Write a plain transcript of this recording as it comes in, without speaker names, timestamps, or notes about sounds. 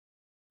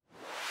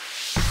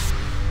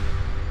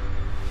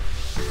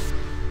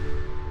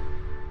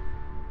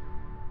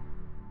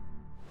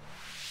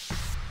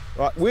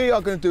Right, we are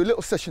going to do a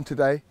little session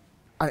today,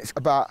 and it's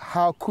about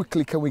how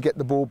quickly can we get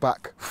the ball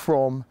back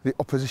from the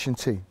opposition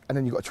team, and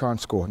then you've got to try and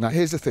score. Now,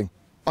 here's the thing.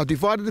 I've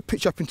divided the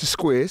pitch up into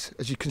squares,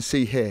 as you can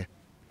see here,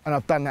 and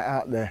I've done that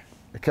out there,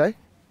 okay?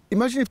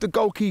 Imagine if the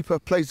goalkeeper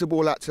plays the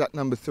ball out to that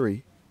number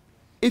 3.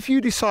 If you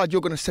decide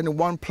you're going to send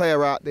one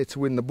player out there to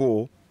win the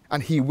ball,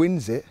 and he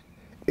wins it,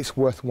 it's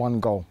worth 1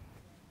 goal.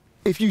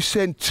 If you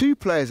send 2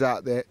 players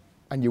out there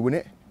and you win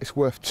it, it's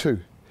worth 2.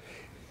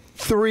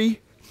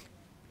 3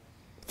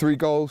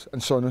 goals,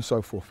 and so on and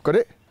so forth. Got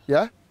it?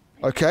 Yeah?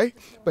 Okay.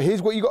 But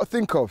here's what you got to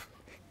think of.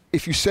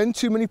 If you send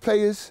too many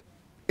players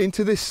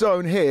into this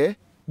zone here,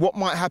 what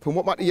might happen?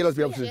 What might the yellows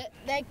be able to do?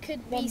 There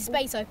could be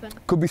space open.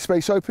 Could be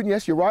space open,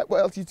 yes, you're right. What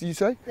else did you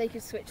say? They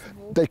could switch the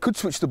ball. They could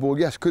switch the ball,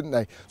 yes, couldn't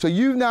they? So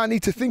you now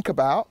need to think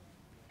about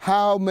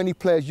how many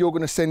players you're going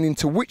to send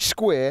into which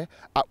square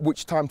at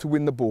which time to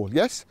win the ball,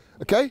 yes?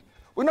 Okay?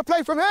 We're going to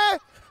play from here.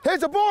 Here's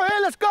the ball here,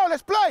 let's go,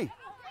 let's play.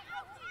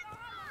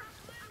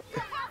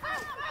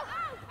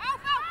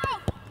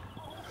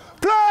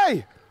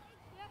 Play!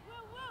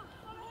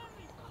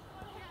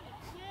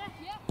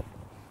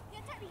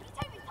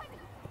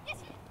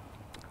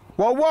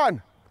 Well,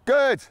 1.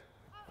 Good.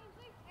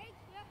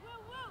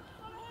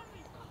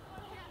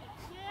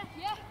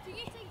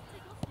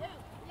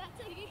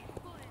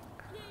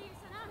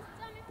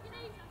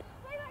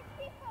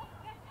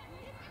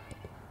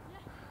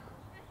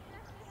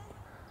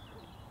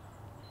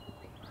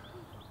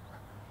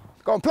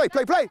 Go on, play,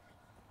 play, play.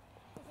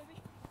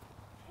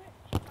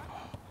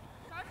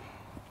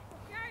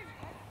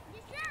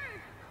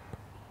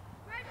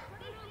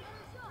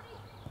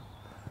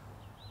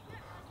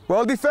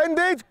 Well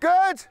defended,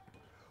 good.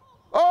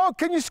 Oh,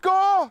 can you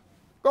score?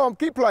 Go on,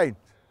 keep playing.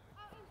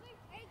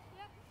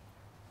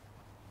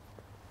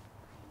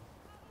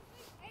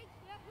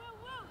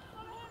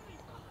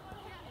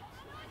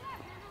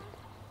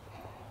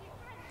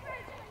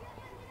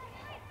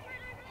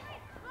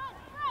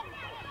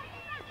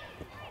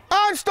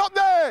 And stop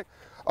there.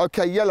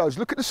 Okay, yellows,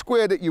 look at the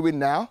square that you're in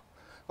now.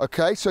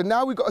 Okay, so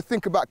now we've got to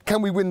think about,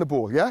 can we win the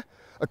ball, yeah?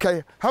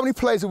 Okay, how many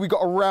players have we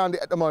got around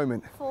it at the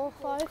moment? 4 or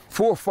 5.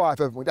 4 or 5,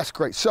 haven't we? That's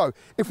great. So,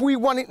 if we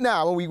won it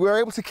now and we were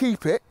able to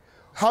keep it,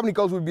 how many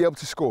goals would we be able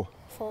to score?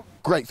 4.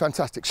 Great,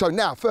 fantastic. So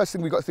now, first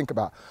thing we've got to think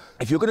about,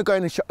 if you're going to go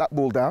in and shut that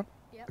ball down,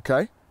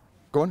 okay?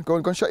 Go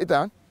on, shut it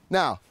down.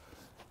 Now,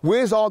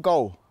 where's our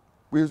goal?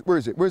 Where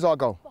is it? Where's our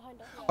goal? Behind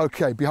us.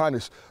 Okay, behind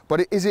us.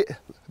 But is it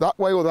that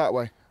way or that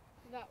way?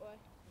 That way.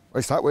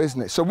 It's that way,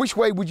 isn't it? So which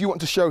way would you want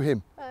to show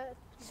him? That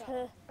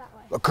way.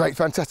 Oh, great,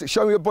 fantastic.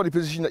 Show me your body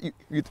position that you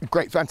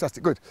great,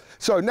 fantastic, good.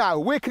 So now,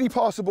 where can he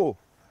pass the ball?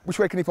 Which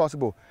way can he pass the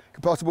ball? He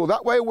can pass the ball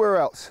that way or where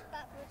else?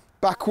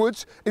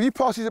 Backwards. If he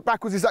passes it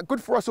backwards, is that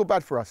good for us or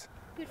bad for us?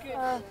 Good.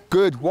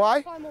 Good, why?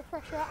 Apply more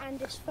pressure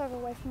and it's further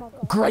away from our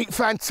goal. Great,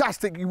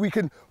 fantastic. We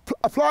can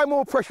apply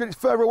more pressure and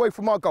it's further away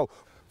from our goal.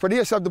 Freddie,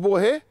 let's have the ball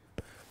here.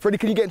 Freddie,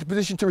 can you get into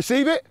position to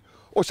receive it?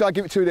 Or shall I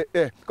give it to you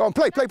there? Go on,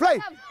 play.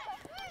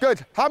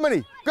 Good, how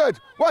many? Good,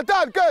 well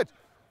done, good.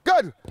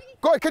 Go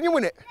on, can you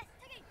win it?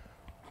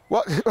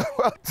 Well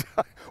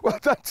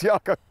done,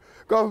 Tiago.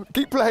 Go on,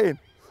 keep playing.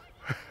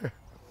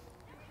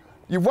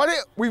 You've won it,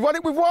 we've won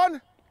it with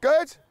 1.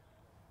 Good.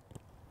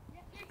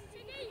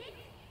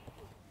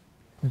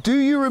 Do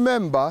you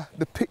remember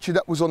the picture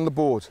that was on the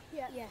board?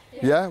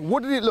 Yeah?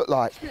 What did it look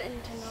like? Split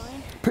into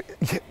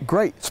 9.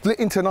 Great, split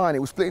into 9. It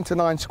was split into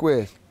 9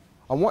 squares.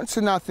 I want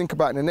to now think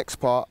about in the next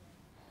part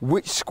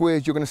which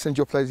squares you're going to send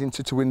your players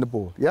into to win the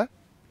ball, yeah?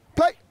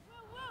 Play.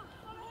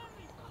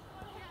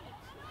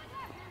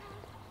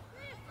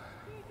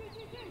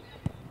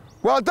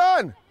 Well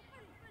done.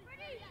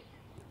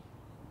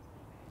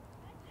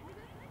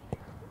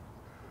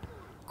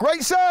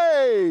 Great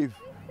save.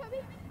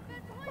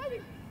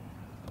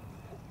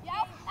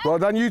 Well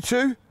done, you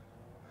two.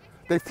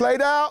 They've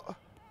played out.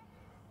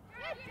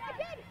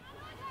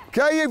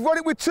 Okay, you've won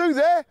it with 2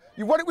 there.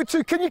 You've won it with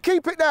 2. Can you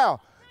keep it now?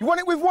 You won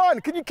it with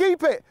 1. Can you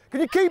keep it? Can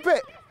you keep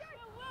it?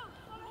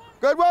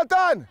 Good, well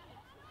done.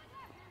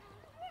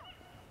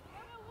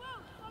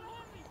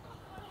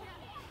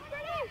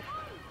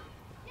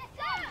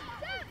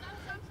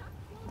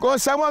 Go on,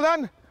 Sam, well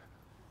done.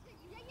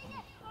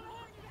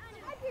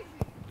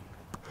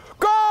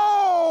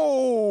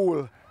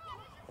 Goal!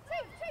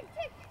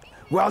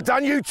 Well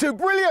done, you two.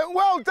 Brilliant,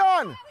 well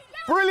done.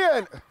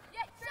 Brilliant.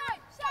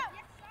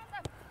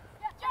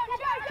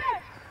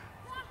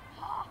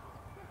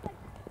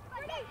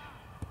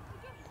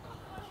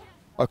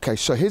 Okay,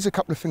 so here's a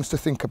couple of things to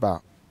think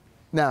about.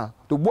 Now,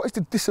 what is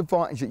the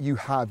disadvantage that you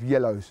have,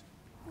 yellows?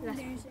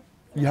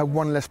 You have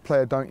 1 less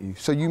player, don't you?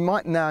 So you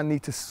might now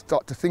need to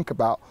start to think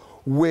about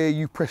where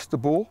you press the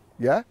ball,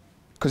 yeah?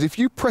 Because if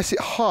you press it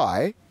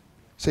high,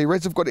 say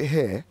Reds have got it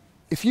here,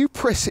 if you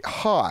press it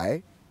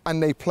high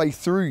and they play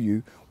through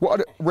you, what are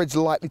the Reds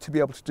likely to be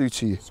able to do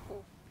to you?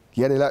 Score.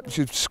 Yeah, they like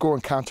to score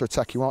and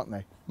counter-attack you, aren't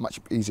they? Much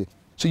easier.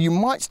 So you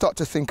might start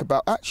to think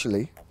about,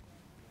 actually,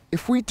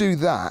 if we do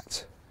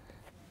that,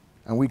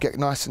 and we get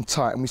nice and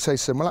tight, and we say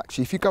to them, well,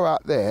 actually, if you go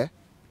out there,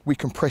 we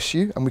can press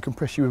you, and we can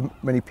press you with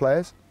many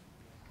players.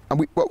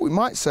 And what we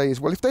might say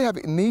is, well, if they have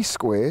it in these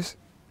squares,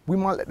 we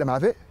might let them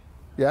have it,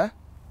 yeah?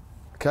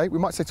 Okay, we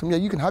might say to them, yeah,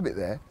 you can have it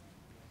there,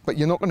 but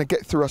you're not going to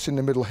get through us in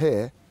the middle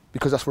here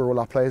because that's where all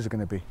our players are going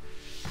to be.